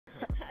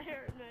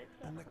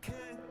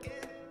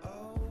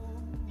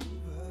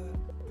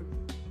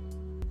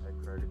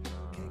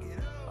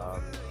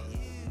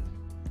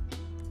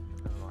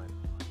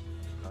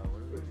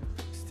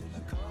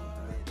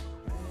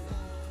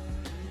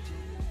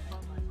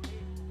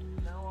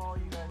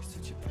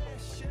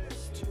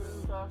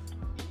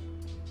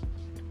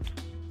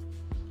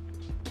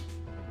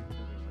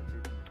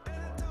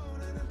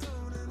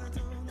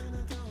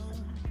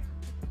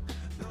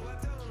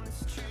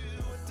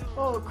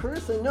Oh,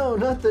 Carissa, no,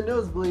 not the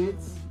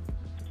nosebleeds.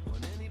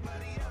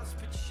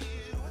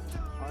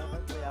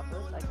 Honestly, at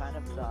first I kind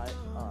of thought,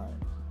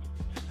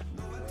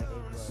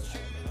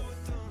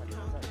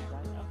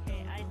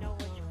 Okay, I know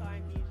which car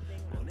I'm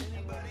using.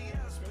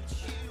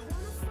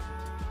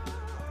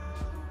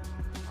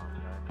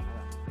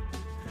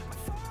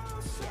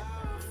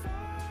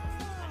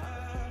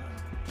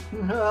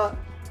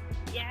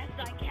 Yes,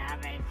 I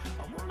have it.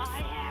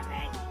 I have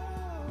it.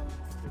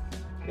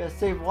 You gotta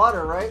save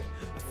water, right?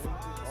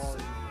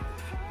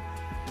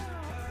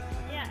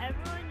 Yeah,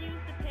 everyone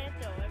used the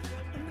Panto.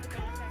 Everyone used the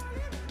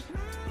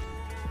manufacturer.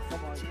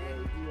 come on, Jay,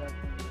 you have to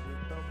use it,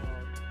 come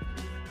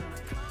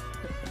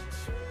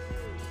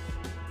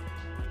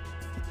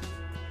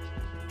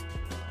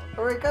on.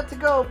 Alright, got to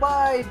go.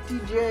 Bye,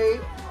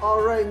 DJ.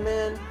 Alright,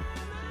 man.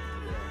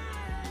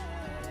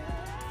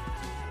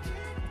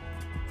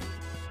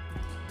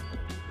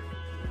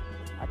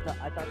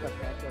 I thought the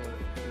Panto was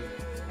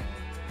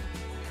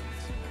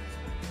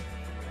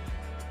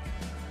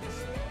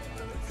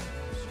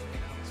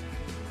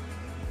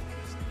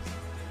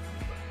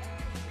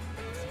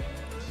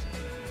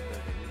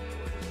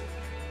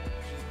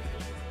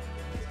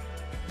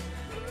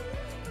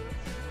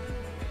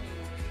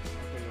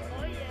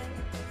Oh yeah.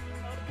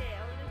 Okay,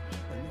 I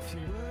want to see.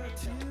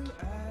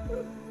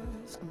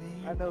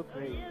 I know, Oh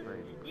great, yes.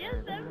 great. Yes,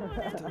 everyone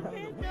has the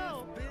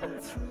Panto.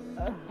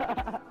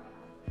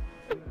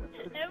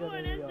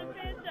 Everyone has the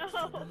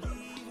Panto.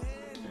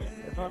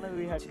 If only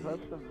we had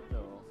customs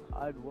though,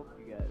 I'd whoop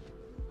you guys.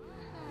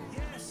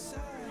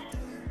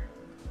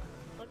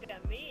 Look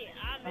at me.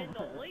 I'm in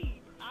the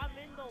lead. I'm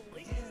in the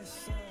lead.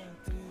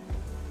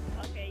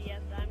 Okay,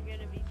 yes, I'm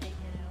gonna be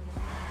taken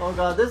out. Oh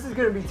god, this is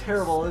gonna be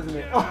terrible, isn't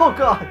it? Oh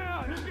god,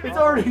 it's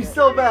already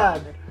so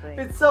bad.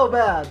 It's so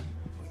bad.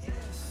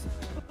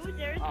 Who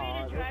dares me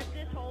to drive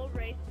this whole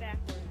race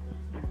backwards?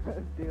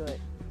 Do it.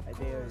 I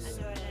dare I'm you.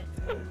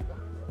 doing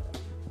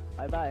it.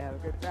 Bye bye, have a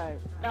good time.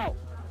 No!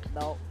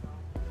 No.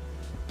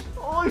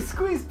 Oh, he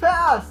squeezed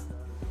past.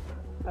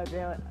 God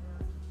damn it.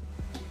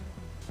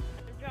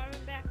 I'm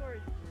driving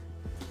backwards.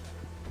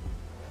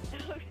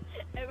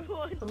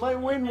 Everyone. I might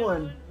win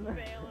one.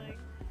 Everyone's failing.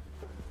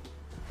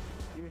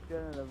 You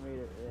shouldn't have made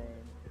it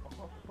rain.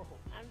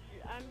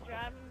 I'm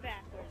driving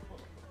backwards.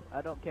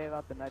 I don't care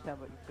about the nighttime,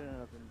 but you shouldn't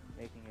have been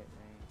making it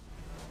rain.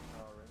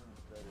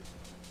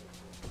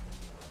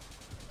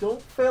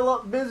 Don't fail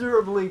up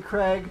miserably,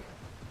 Craig.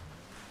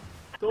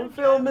 Don't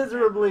fail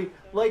miserably.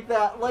 Like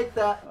that, like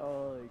that.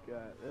 Holy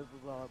god, this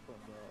is awesome,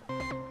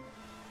 bro.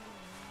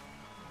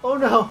 Oh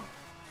no.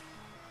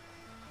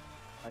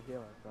 I hear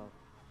myself.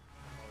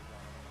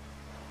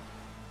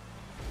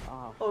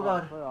 Oh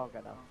god. We're all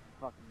gonna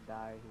fucking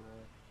die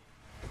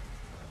here.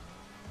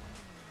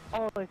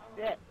 Holy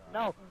shit!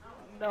 No!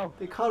 No!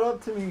 They caught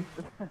up to me.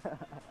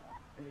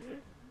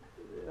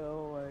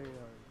 Oh my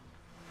god.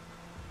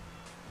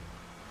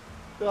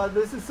 God,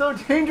 this is so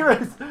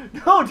dangerous.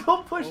 No,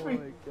 don't push Oh me.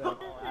 my god.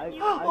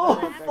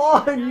 Oh,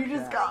 fun. You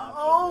just got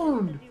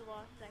owned. You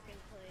lost second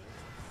place.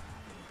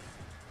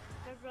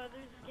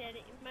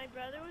 My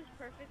brother was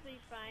perfectly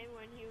fine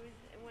when he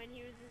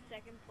was in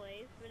second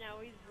place, but now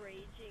he's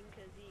raging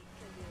because he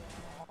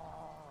lost.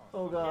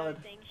 Oh Now god.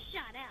 he's saying,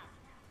 shut up.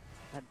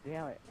 God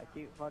damn it, I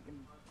keep fucking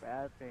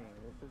crashing.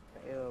 This is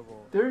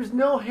terrible. There's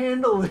no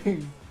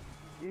handling.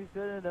 You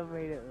shouldn't have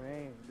made it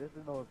rain. This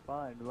is no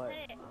fun. Like,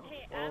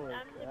 Hey, I'm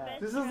the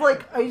best. This is driver.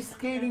 like ice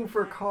skating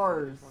for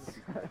cars.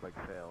 Like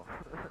fail.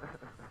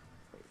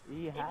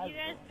 he If has you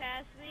guys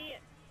pass me,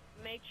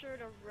 make sure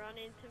to run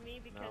into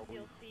me because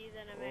you'll see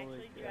that I'm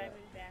actually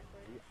driving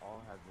backwards. We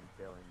all have been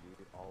failing,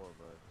 dude. All of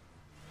us.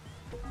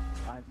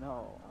 I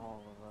know,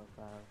 all of us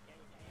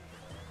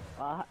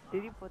have.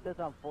 Did you put this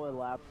on 4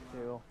 laps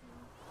too?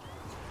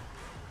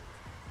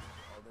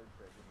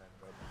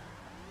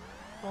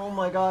 Oh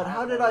my god,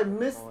 how did I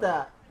miss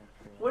that?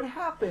 What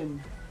happened?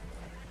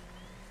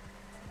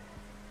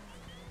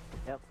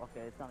 Yep,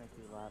 okay, it's only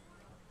 2 laps.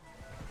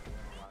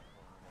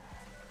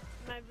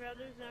 My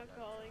brother's now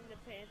calling the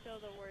Panto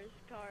the worst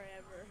car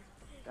ever.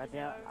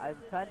 Goddamn, I'm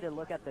trying to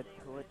look at the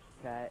Twitch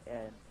chat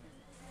and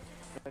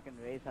fucking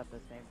race at the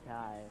same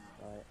time,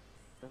 but it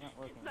doesn't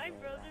look My good.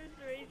 brother's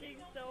raging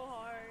so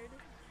hard.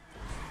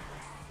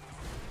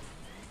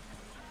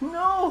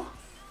 No!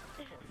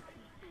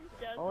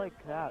 Holy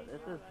crap,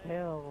 this is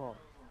terrible.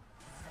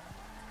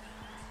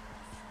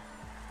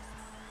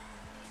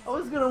 I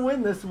was gonna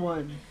win this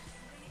one.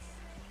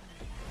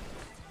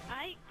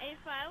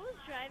 If I was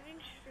driving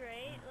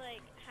straight,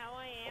 like how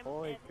I am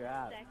Holy at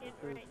crap, second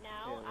this is right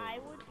now, I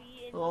would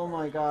be in Oh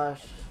my first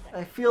gosh. second.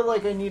 I feel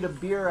like I need a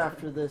beer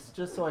after this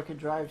just so I could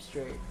drive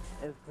straight.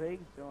 Is Craig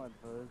still in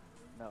first?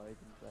 No, he's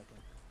in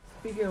second.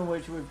 Speaking of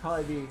which, would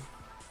probably be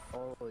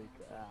Holy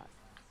crap.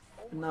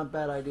 not a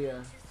bad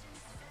idea.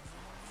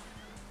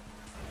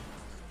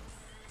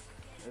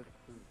 This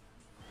is...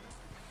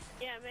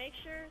 Yeah, make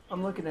sure.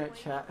 I'm looking at when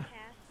you chat. pass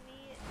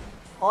me,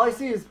 All I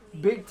see is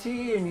Big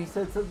T, and he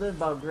said something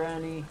about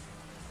Granny.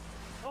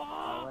 Oh,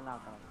 Oh! we're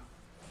not gonna.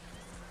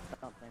 I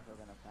don't think we're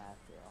gonna pass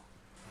you.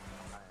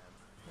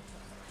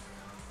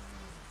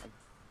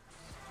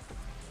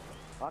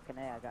 Fucking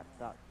A, I got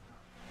stuck.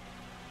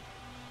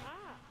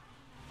 Ah!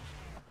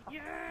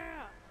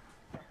 Yeah!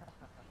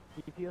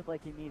 He feels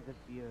like he needs a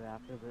beer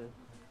after this.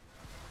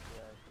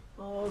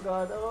 Oh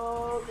God.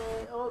 Oh,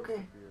 okay. Okay.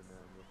 Beer,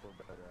 man. You'll feel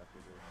better after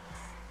this.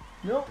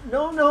 No,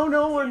 no, no,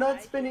 no. We're Yeah, I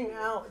not should spinning do it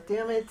out. first.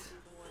 Damn I it. should be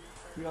the one.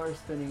 We are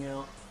spinning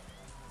out.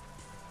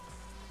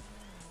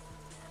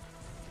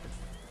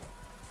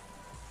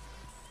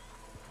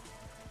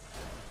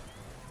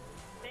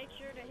 Make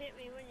sure to hit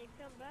me when you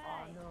come by.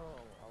 Oh no!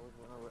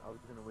 I was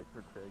gonna wait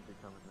for Craig to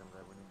come and then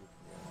right when he gets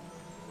here.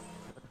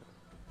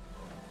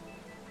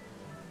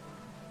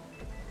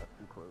 That's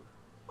too close.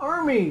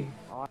 Army.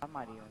 Oh, I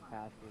might even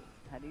pass you.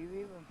 Had you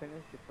even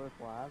finished your first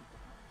lap?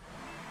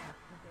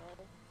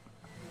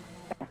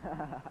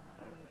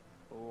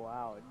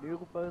 Wow,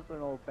 new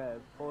personal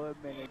best. 4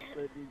 minutes,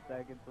 13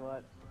 seconds,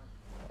 what?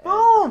 And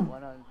Boom!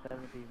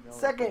 117 milliseconds.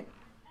 Second.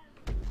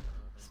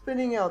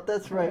 Spinning out.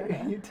 That's right.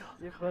 You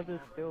Your brother's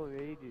still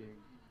raging.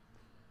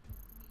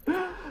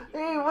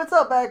 Hey, what's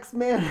up,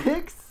 X-Man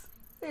X?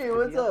 Hey, Did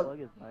what's he up? unplug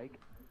his mic?